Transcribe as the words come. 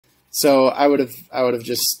So I would have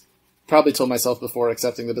just probably told myself before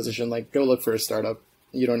accepting the position, like, go look for a startup.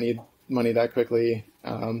 You don't need money that quickly.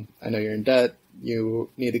 I know you're in debt. You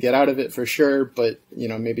need to get out of it for sure, but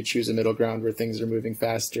maybe choose a middle ground where things are moving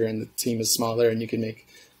faster and the team is smaller and you can make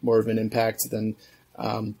more of an impact than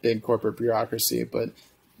big corporate bureaucracy. But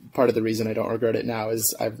part of the reason I don't regret it now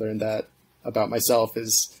is I've learned that about myself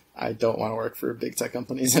is I don't want to work for big tech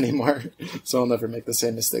companies anymore. So I'll never make the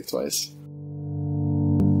same mistake twice.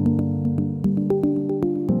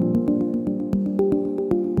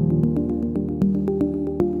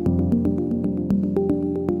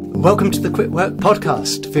 Welcome to the Quit Work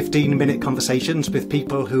Podcast, 15-minute conversations with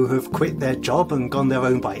people who have quit their job and gone their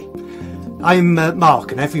own way. I'm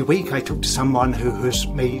Mark, and every week I talk to someone who has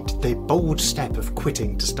made the bold step of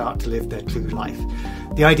quitting to start to live their true life.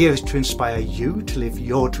 The idea is to inspire you to live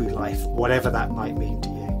your true life, whatever that might mean to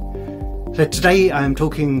you. So today I'm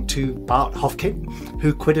talking to Bart Hofkin,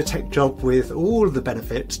 who quit a tech job with all the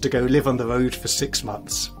benefits to go live on the road for 6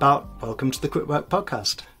 months. Bart, welcome to the Quit Work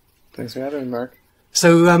Podcast. Thanks for having me, Mark.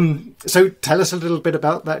 So tell us a little bit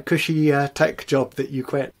about that cushy tech job that you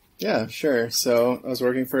quit. Yeah, sure. So I was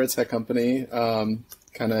working for a tech company, kind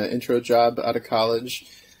of intro job out of college.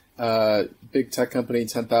 Big tech company,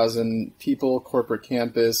 10,000 people, corporate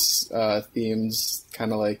campus, themes,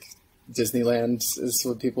 kind of like Disneyland is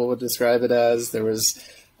what people would describe it as. There was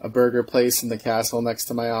a burger place in the castle next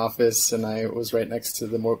to my office, and I was right next to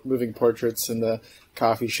the moving portraits in the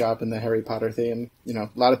coffee shop in the Harry Potter theme. A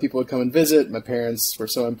lot of people would come and visit. My parents were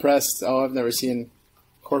so impressed. Oh, I've never seen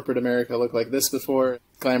corporate America look like this before.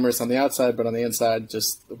 Glamorous on the outside, but on the inside,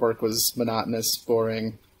 just the work was monotonous,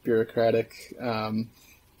 boring, bureaucratic,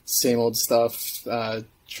 same old stuff.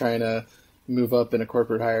 Trying to move up in a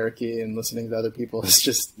corporate hierarchy and listening to other people is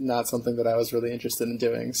just not something that I was really interested in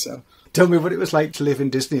doing. So, tell me what it was like to live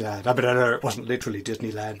in Disneyland. I mean, I know it wasn't literally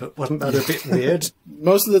Disneyland, but wasn't that a bit weird?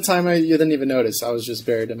 Most of the time you didn't even notice. I was just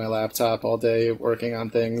buried in my laptop all day working on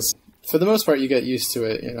things. For the most part, you get used to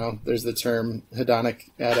it. There's the term hedonic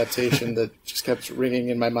adaptation that just kept ringing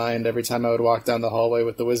in my mind every time I would walk down the hallway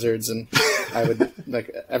with the wizards. And I would,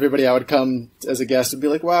 everybody I would come as a guest would be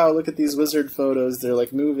like, wow, look at these wizard photos. They're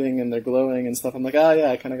moving and they're glowing and stuff. I'm like, oh yeah,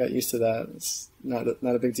 I kind of got used to that. It's not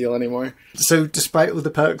a big deal anymore. So despite all the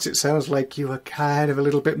perks, it sounds like you were kind of a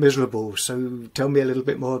little bit miserable. So tell me a little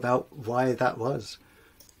bit more about why that was.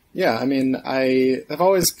 Yeah, I mean, I've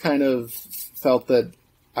always kind of felt that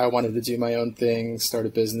I wanted to do my own thing, start a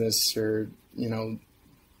business, or,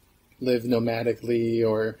 live nomadically,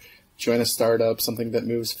 or join a startup, something that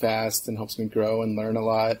moves fast and helps me grow and learn a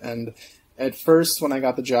lot. And at first, when I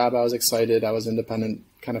got the job, I was excited. I was independent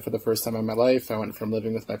kind of for the first time in my life. I went from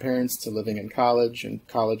living with my parents to living in college, and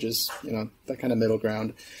college is, that kind of middle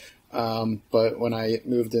ground. But when I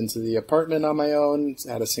moved into the apartment on my own,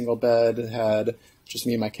 had a single bed, had just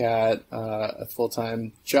me and my cat, a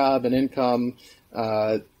full-time job and income,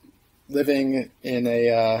 living in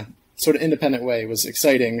a sort of independent way was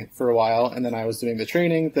exciting for a while. And then I was doing the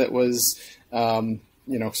training that was,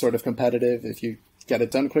 sort of competitive. If you get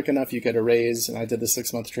it done quick enough, you get a raise. And I did the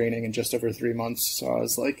 6-month training in just over 3 months. So I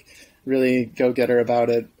was really go-getter about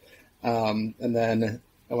it. And then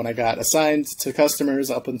when I got assigned to customers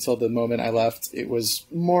up until the moment I left, it was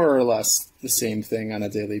more or less the same thing on a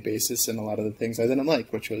daily basis. And a lot of the things I didn't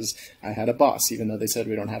like, which was I had a boss, even though they said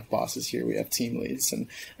we don't have bosses here, we have team leads. And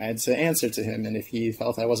I had to answer to him. And if he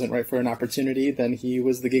felt I wasn't right for an opportunity, then he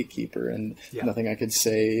was the gatekeeper. And nothing I could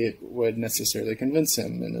say would necessarily convince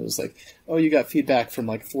him. And it was like, oh, you got feedback from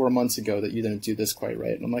 4 months ago that you didn't do this quite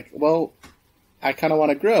right. And I'm like, well, I kind of want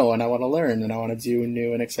to grow and I want to learn and I want to do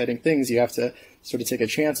new and exciting things. You have to sort of take a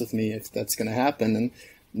chance with me if that's going to happen. And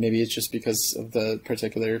maybe it's just because of the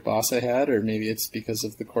particular boss I had, or maybe it's because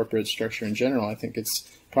of the corporate structure in general. I think it's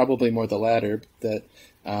probably more the latter, that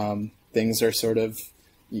things are sort of,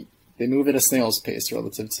 they move at a snail's pace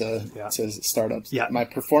relative to startups. Yeah. My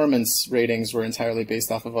performance ratings were entirely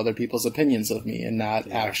based off of other people's opinions of me and not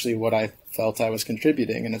actually what I felt I was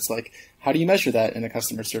contributing. And it's like, how do you measure that in a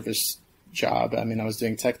customer service job? I mean, I was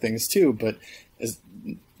doing tech things too, but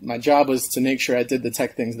my job was to make sure I did the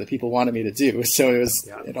tech things that people wanted me to do. So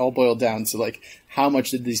it all boiled down to how much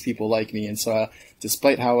did these people like me? And so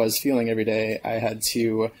despite how I was feeling every day, I had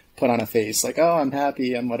to put on a face oh, I'm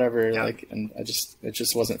happy, I'm whatever. And it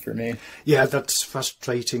just wasn't for me. Yeah, that's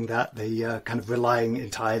frustrating, that the kind of relying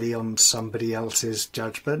entirely on somebody else's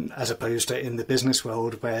judgment, as opposed to in the business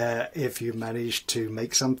world, where if you manage to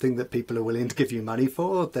make something that people are willing to give you money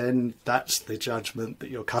for, then that's the judgment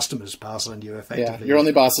that your customers pass on you effectively. Yeah, your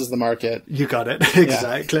only boss is the market. You got it.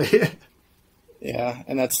 Exactly. Yeah,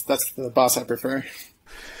 and that's the boss I prefer.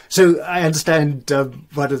 So I understand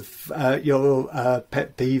one of your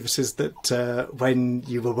pet peeves is that when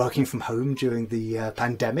you were working from home during the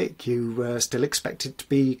pandemic, you were still expected to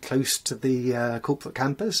be close to the corporate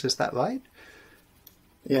campus. Is that right?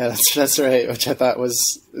 Yeah, that's right, which I thought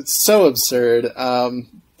it's so absurd.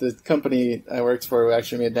 The company I worked for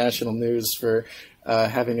actually made national news for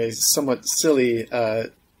having a somewhat silly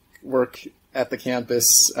work at the campus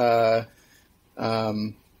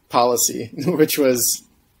policy, which was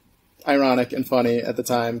ironic and funny at the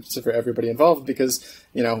time for everybody involved, because,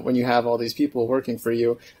 you know, when you have all these people working for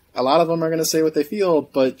you, a lot of them are going to say what they feel,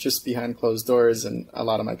 but just behind closed doors. And a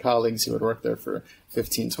lot of my colleagues who had worked there for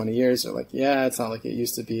 15, 20 years are like, yeah, it's not like it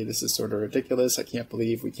used to be. This is sort of ridiculous. I can't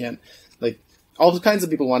believe we can't, like, all kinds of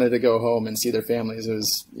people wanted to go home and see their families. It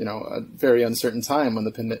was, you know, a very uncertain time when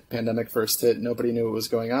the pandemic first hit. Nobody knew what was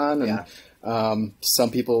going on. And some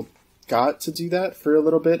people got to do that for a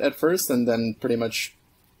little bit at first, and then pretty much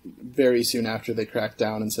very soon after they cracked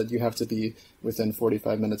down and said, you have to be within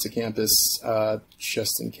 45 minutes of campus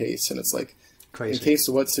just in case. And it's like, crazy. In case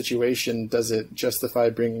of what situation does it justify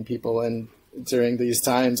bringing people in during these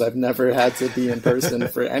times? I've never had to be in person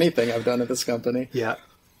for anything I've done at this company. Yeah,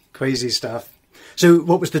 crazy stuff. So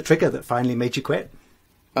what was the trigger that finally made you quit?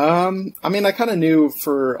 I mean, I kind of knew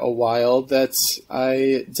for a while that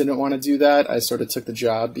I didn't want to do that. I sort of took the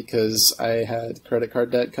job because I had credit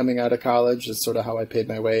card debt coming out of college. It's sort of how I paid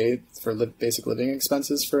my way for basic living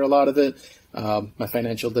expenses for a lot of it. My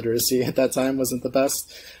financial literacy at that time wasn't the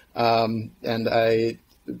best. And I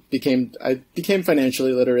became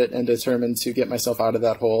financially literate and determined to get myself out of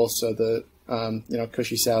that hole. So the, you know,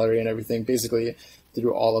 cushy salary and everything, basically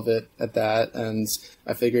through all of it at that. And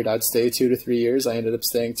I figured I'd stay 2 to 3 years. I ended up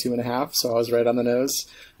staying 2.5. So I was right on the nose.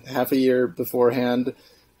 Half a year beforehand,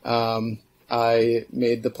 I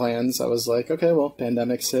made the plans. I was like, okay, well,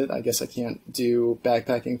 pandemic's hit. I guess I can't do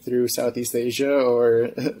backpacking through Southeast Asia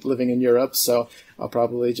or living in Europe. So I'll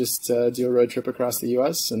probably just do a road trip across the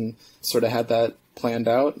US, and sort of had that planned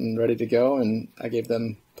out and ready to go. And I gave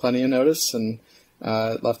them plenty of notice and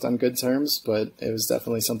left on good terms. But it was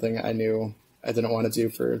definitely something I knew I didn't want to do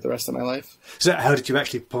for the rest of my life. So how did you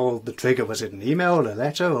actually pull the trigger? Was it an email, a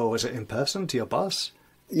letter, or was it in person to your boss?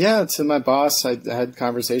 Yeah, to my boss. I had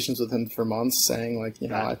conversations with him for months saying, like, you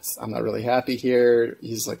know, I'm not really happy here.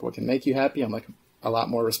 He's like, what can make you happy? I'm like, a lot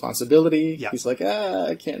more responsibility. Yeah. He's like,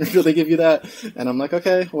 I can't really give you that. And I'm like,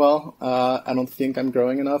 okay, well, I don't think I'm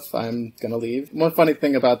growing enough. I'm going to leave. One funny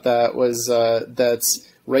thing about that was that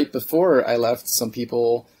right before I left, some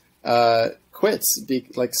people quit,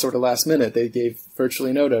 like sort of last minute. They gave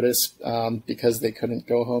virtually no notice because they couldn't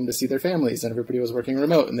go home to see their families, and everybody was working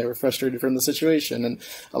remote, and they were frustrated from the situation, and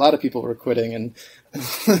a lot of people were quitting. And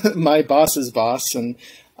my boss's boss and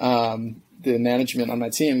the management on my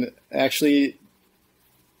team actually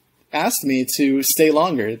asked me to stay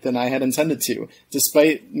longer than I had intended to,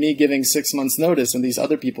 despite me giving 6 months notice and these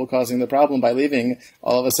other people causing the problem by leaving.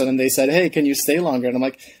 All of a sudden they said, hey, can you stay longer? And I'm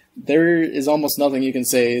like, there is almost nothing you can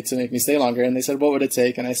say to make me stay longer. And they said, what would it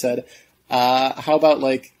take? And I said, how about,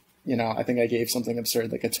 like, you know, I think I gave something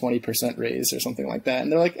absurd, like a 20% raise or something like that.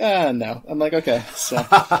 And they're like, no. I'm like, okay. So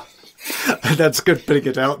that's good putting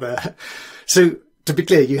it out there. So to be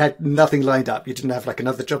clear, you had nothing lined up. You didn't have like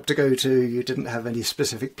another job to go to. You didn't have any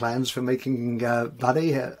specific plans for making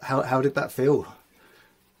money. How did that feel?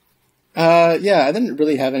 Yeah, I didn't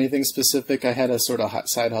really have anything specific. I had a sort of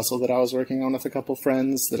side hustle that I was working on with a couple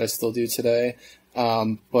friends that I still do today.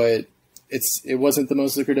 But it wasn't the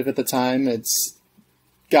most lucrative at the time. It's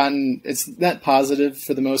net positive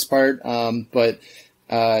for the most part. But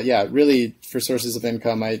yeah, really for sources of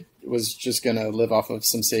income, I was just going to live off of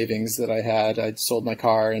some savings that I had. I sold my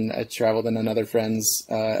car and I traveled in another friend's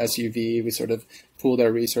SUV. We sort of pooled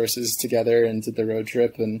our resources together and did the road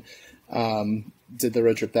trip and did the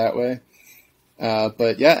road trip that way.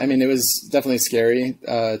 But yeah, I mean, it was definitely scary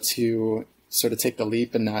to sort of take the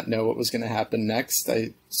leap and not know what was going to happen next.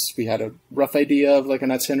 We had a rough idea of like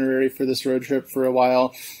an itinerary for this road trip for a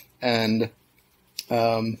while. And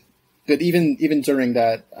but even during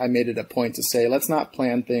that, I made it a point to say, let's not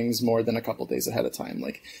plan things more than a couple days ahead of time.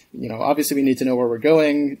 Like, you know, obviously we need to know where we're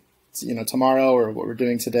going, you know, tomorrow, or what we're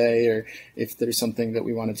doing today, or if there's something that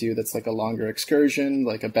we want to do that's like a longer excursion,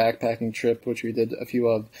 like a backpacking trip, which we did a few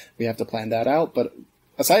of, we have to plan that out. But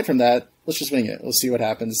aside from that, let's just wing it. Let's see what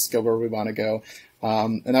happens, go where we want to go.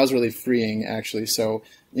 And that was really freeing, actually. So,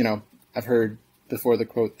 you know, I've heard before the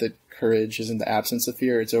quote that courage isn't the absence of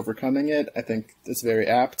fear, it's overcoming it. I think it's very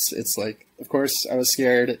apt. It's like, of course I was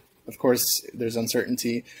scared. Of course there's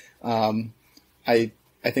uncertainty. I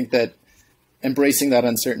think that embracing that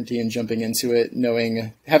uncertainty and jumping into it,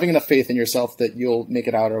 having enough faith in yourself that you'll make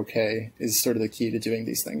it out okay is sort of the key to doing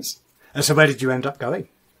these things. And so where did you end up going?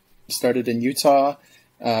 Started in Utah.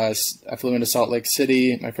 I flew into Salt Lake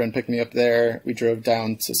City. My friend picked me up there. We drove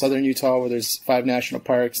down to southern Utah where there's 5 national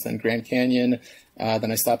parks, then Grand Canyon.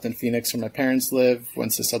 Then I stopped in Phoenix where my parents live,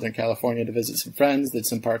 went to Southern California to visit some friends, did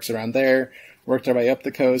some parks around there, worked our way up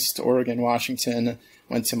the coast, Oregon, Washington,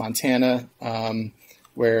 went to Montana,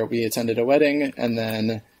 where we attended a wedding, and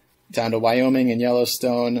then down to Wyoming and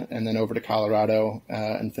Yellowstone, and then over to Colorado,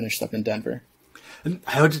 and finished up in Denver. And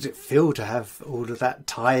how did it feel to have all of that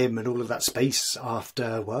time and all of that space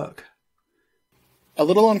after work? A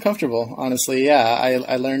little uncomfortable, honestly. Yeah,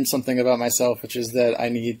 I learned something about myself, which is that I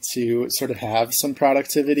need to sort of have some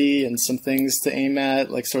productivity and some things to aim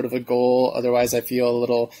at, like sort of a goal. Otherwise, I feel a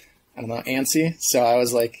little, I don't know, antsy. So I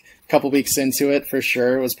was like, a couple weeks into it, for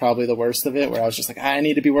sure, was probably the worst of it, where I was just like, I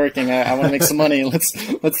need to be working. I want to make some money.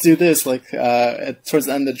 Let's do this. Like, towards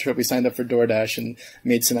the end of the trip, we signed up for DoorDash and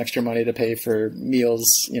made some extra money to pay for meals,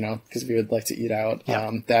 because we would like to eat out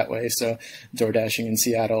that way. So DoorDashing in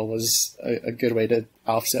Seattle was a good way to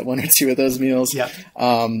offset 1 or 2 of those meals. Yeah.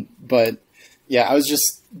 But yeah, I was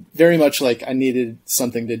just very much like I needed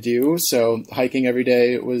something to do. So hiking every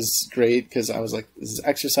day was great because I was like, this is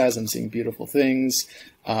exercise. I'm seeing beautiful things.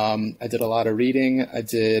 I did a lot of reading. I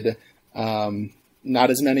did not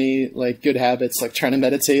as many like good habits, like trying to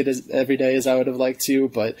meditate every day as I would have liked to,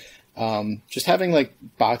 but just having like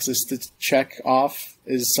boxes to check off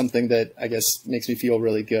is something that I guess makes me feel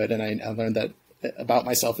really good. And I learned that about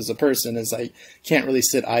myself as a person is I can't really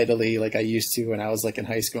sit idly like I used to when I was like in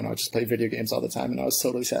high school, and I would just play video games all the time, and I was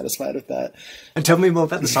totally satisfied with that. And tell me more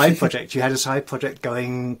about the side project. You had a side project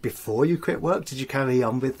going before you quit work. Did you carry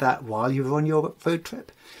on with that while you were on your road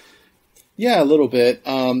trip? Yeah, a little bit.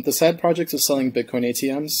 The side project was selling Bitcoin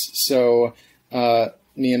ATMs. So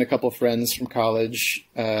me and a couple friends from college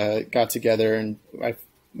got together, and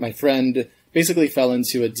my friend basically fell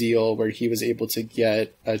into a deal where he was able to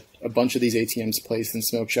get a bunch of these ATMs placed in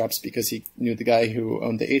smoke shops because he knew the guy who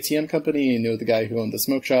owned the ATM company, he knew the guy who owned the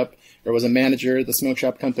smoke shop, or was a manager of the smoke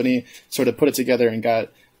shop company, sort of put it together and got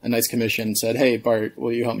a nice commission, said, hey, Bart,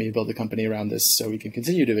 will you help me build a company around this so we can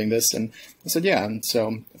continue doing this? And I said, yeah. And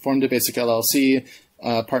so I formed a basic LLC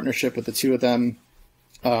partnership with the 2 of them.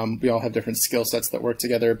 We all have different skill sets that work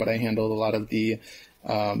together, but I handled a lot of the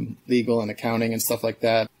legal and accounting and stuff like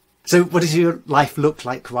that. So what does your life look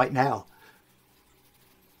like right now?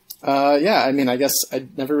 Yeah, I mean, I guess I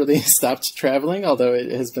never really stopped traveling, although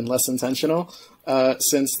it has been less intentional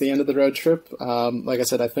since the end of the road trip. Like I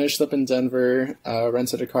said, I finished up in Denver,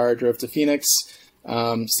 rented a car, drove to Phoenix,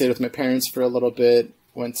 stayed with my parents for a little bit,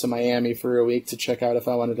 went to Miami for a week to check out if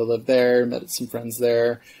I wanted to live there, met some friends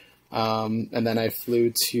there. And then I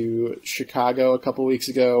flew to Chicago a couple weeks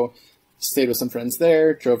ago, stayed with some friends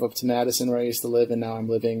there, drove up to Madison where I used to live, and now I'm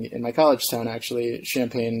living in my college town, actually,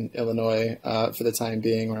 Champaign, Illinois, for the time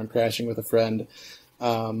being, where I'm crashing with a friend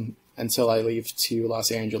until I leave to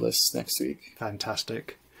Los Angeles next week.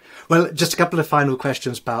 Fantastic. Well, just a couple of final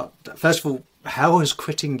questions about, first of all, how has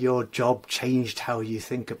quitting your job changed how you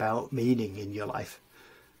think about meaning in your life?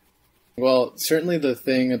 Well, certainly the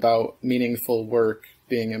thing about meaningful work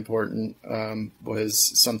being important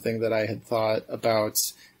was something that I had thought about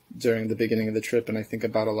during the beginning of the trip, and I think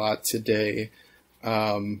about a lot today.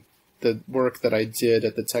 The work that I did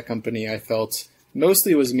at the tech company, I felt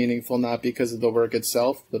mostly was meaningful, not because of the work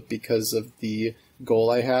itself, but because of the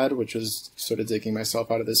goal I had, which was sort of digging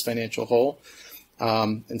myself out of this financial hole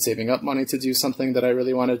and saving up money to do something that I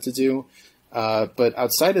really wanted to do. But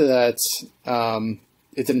outside of that,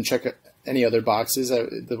 it didn't check any other boxes.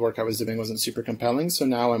 The work I was doing wasn't super compelling. So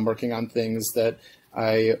now I'm working on things that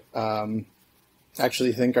I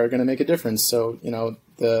actually think are going to make a difference. So,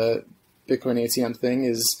 the Bitcoin ATM thing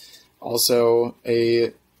is also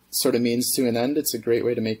a sort of means to an end. It's a great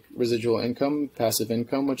way to make residual income, passive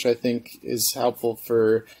income, which I think is helpful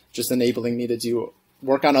for just enabling me to do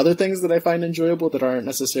work on other things that I find enjoyable that aren't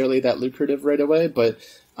necessarily that lucrative right away. But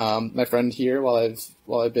my friend here, while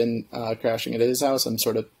I've been crashing at his house, I'm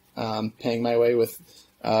sort of paying my way with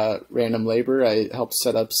random labor. I helped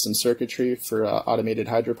set up some circuitry for an automated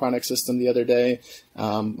hydroponic system the other day.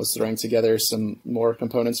 Was throwing together some more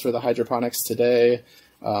components for the hydroponics today.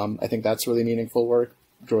 I think that's really meaningful work.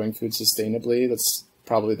 Growing food sustainably, that's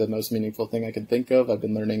probably the most meaningful thing I can think of. I've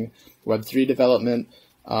been learning Web3 development,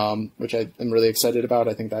 which I am really excited about.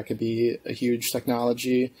 I think that could be a huge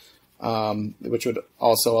technology, which would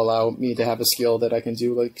also allow me to have a skill that I can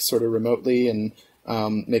do like sort of remotely and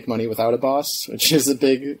make money without a boss, which is a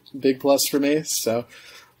big plus for me. So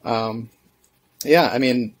Yeah, I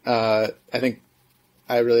mean, I think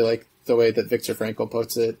I really like the way that Viktor Frankl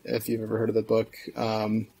puts it. If you've ever heard of the book,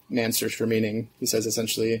 Man's Search for Meaning, he says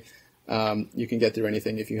essentially, you can get through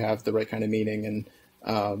anything if you have the right kind of meaning.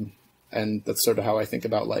 And that's sort of how I think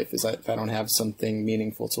about life, is that if I don't have something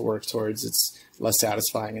meaningful to work towards, it's less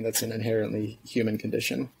satisfying, and that's an inherently human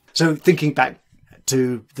condition. So thinking back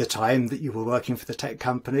to the time that you were working for the tech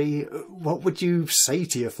company, what would you say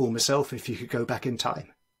to your former self if you could go back in time?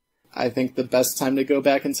 I think the best time to go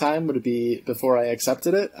back in time would be before I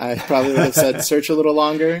accepted it. I probably would have said, search a little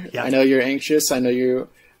longer. Yeah. I know you're anxious. I know you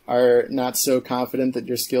are not so confident that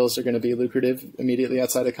your skills are going to be lucrative immediately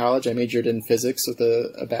outside of college. I majored in physics with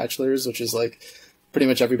a bachelor's, which is like pretty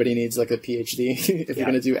much everybody needs like a PhD if you're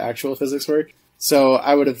going to do actual physics work. So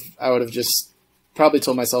I would have just probably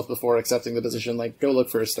told myself before accepting the position, like, go look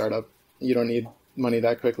for a startup. You don't need money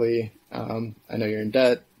that quickly. I know you're in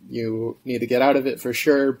debt. You need to get out of it for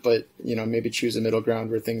sure, but maybe choose a middle ground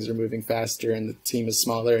where things are moving faster and the team is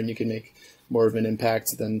smaller and you can make more of an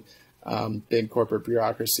impact than big corporate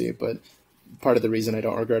bureaucracy. But part of the reason I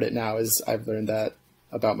don't regret it now is I've learned that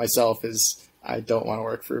about myself is I don't want to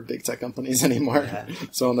work for big tech companies anymore. Yeah.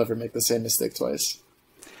 So I'll never make the same mistake twice.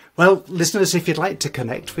 Well, listeners, if you'd like to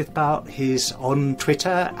connect with Bart, he's on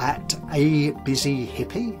Twitter at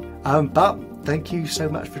 @abusyhippie. Bart, thank you so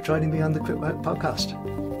much for joining me on the Quit Work podcast.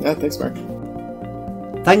 Yeah, thanks, Mark.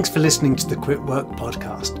 Thanks for listening to the Quit Work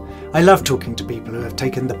podcast. I love talking to people who have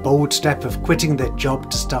taken the bold step of quitting their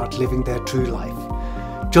job to start living their true life.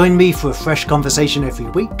 Join me for a fresh conversation every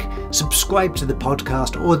week. Subscribe to the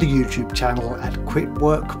podcast or the YouTube channel at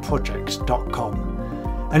quitworkproject.com.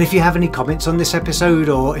 And if you have any comments on this episode,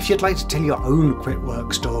 or if you'd like to tell your own quit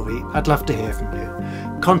work story, I'd love to hear from you.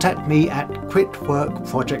 Contact me at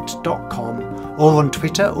quitworkproject.com or on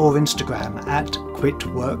Twitter or Instagram at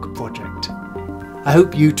quitworkproject. I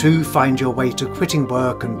hope you too find your way to quitting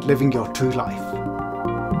work and living your true life.